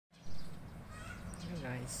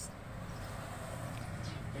butterflies.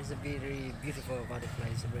 There's a very beautiful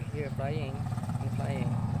butterflies over here flying and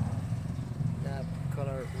flying. The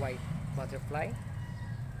color white butterfly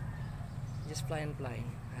just fly and fly.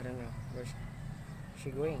 I don't know where's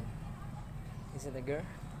she going. Is it a girl?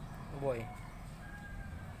 A boy?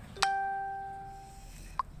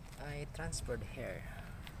 I transferred her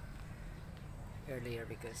earlier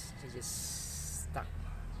because she just stuck.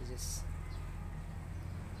 She just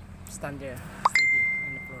stand there steady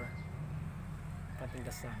on the floor, patting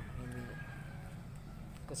the sun. Maybe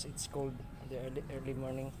because it's cold in the early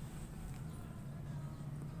morning.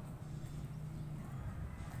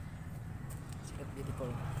 It's got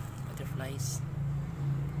beautiful butterflies.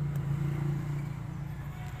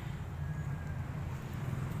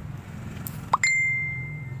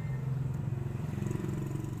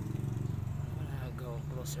 I'll go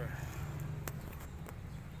closer.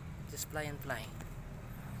 Just fly and fly.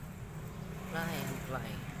 Fly and fly.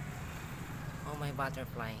 Oh, my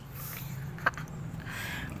butterfly.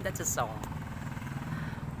 That's a song.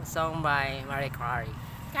 A song by Mariah Carey.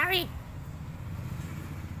 Carey!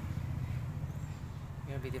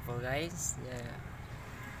 You're beautiful, guys. Yeah.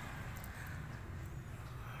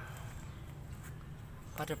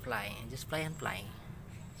 Butterfly. Just fly and fly.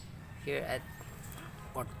 Here at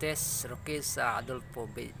Cortez, Adolfo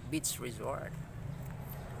Beach Resort.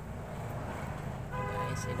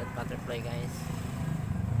 Guys, see that butterfly, guys.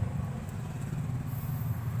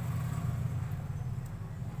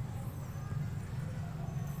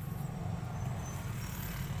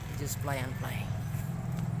 Just fly and fly,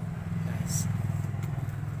 guys.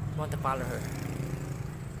 Want to follow her.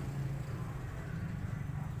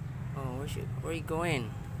 Oh, where you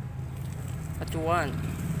going? What you want?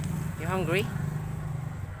 You hungry?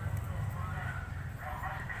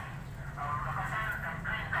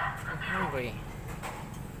 You hungry?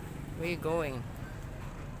 Where you going?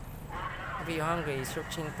 Maybe you're hungry,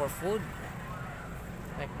 searching for food.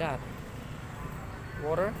 Like that.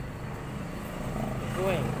 Water? Where you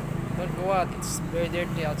going? Don't go out, it's very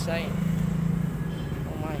dirty outside.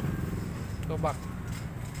 Oh my. Go back.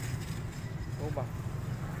 Go back.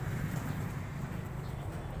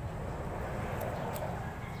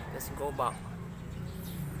 Let's go back.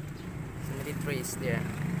 So many trees there.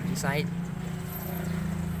 Inside.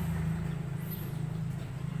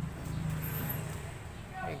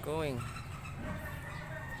 Where you going?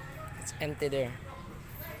 It's empty there.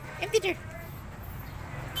 Empty there.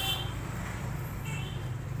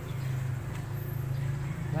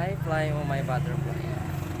 Fly, oh my butterfly.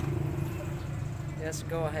 Just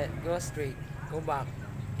go ahead, go straight, go back,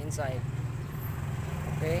 inside.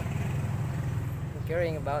 Okay? I'm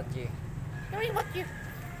caring about you. Caring about you.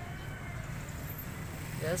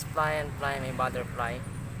 Just fly and fly, my butterfly.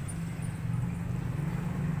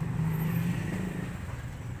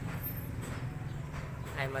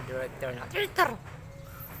 I'm a director now.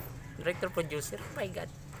 Director producer. Oh my god.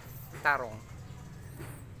 Tarong.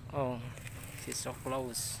 Oh. She's so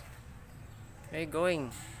close. Where are you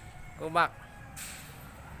going? Go back.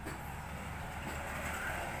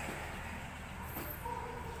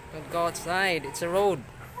 Don't go outside. It's a road.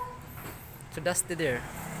 It's so dusty there.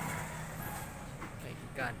 My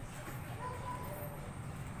god.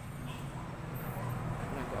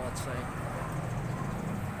 I'm gonna go outside.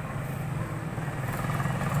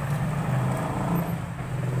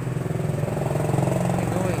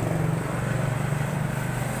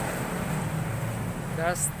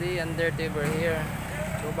 Dusty and dirty over here.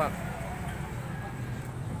 Go back.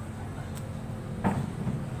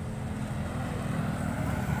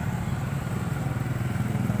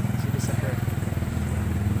 She disappeared.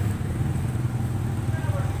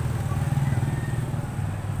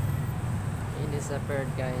 He disappeared,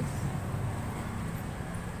 guys.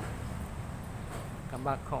 Come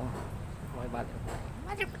back home. My butterfly.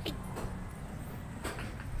 Butterfly.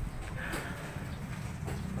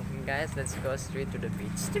 Guys, let's go straight to the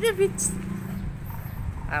beach. To the beach.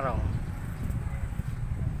 Arong.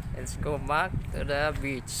 Let's go back to the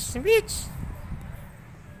beach. Beach.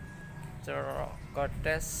 To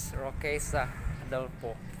Cortez,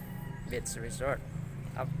 Adolfo Beach Resort.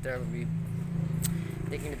 After we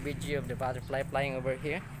taking the video of the butterfly flying over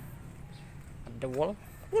here at the wall.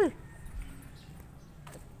 At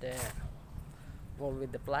the wall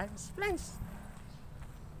with the plants. Let's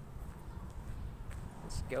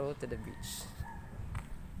go to the beach.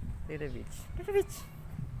 To the beach. To the beach.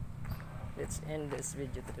 Let's end this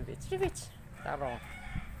video to the beach. To the beach. Tarong.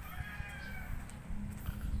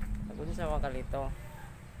 Ako sa mga kalito.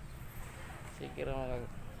 Sige rin mga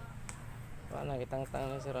wala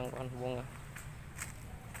kitang-tang na sarang kuan bunga.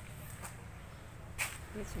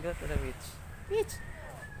 Let's go to the beach. Beach.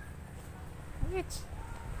 It's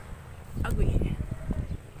ugly.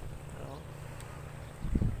 Oh.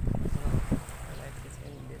 I like this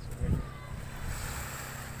in this way.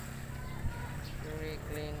 Very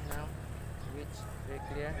clean now. Beach, very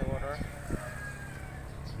clear, the water.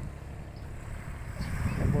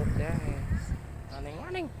 The boat there is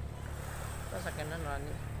running. That's a cannon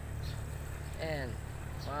running. And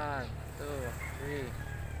 1, 2, 3,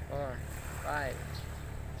 4, 5.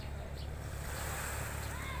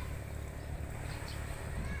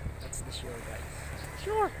 That's the shore, guys.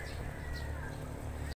 Sure.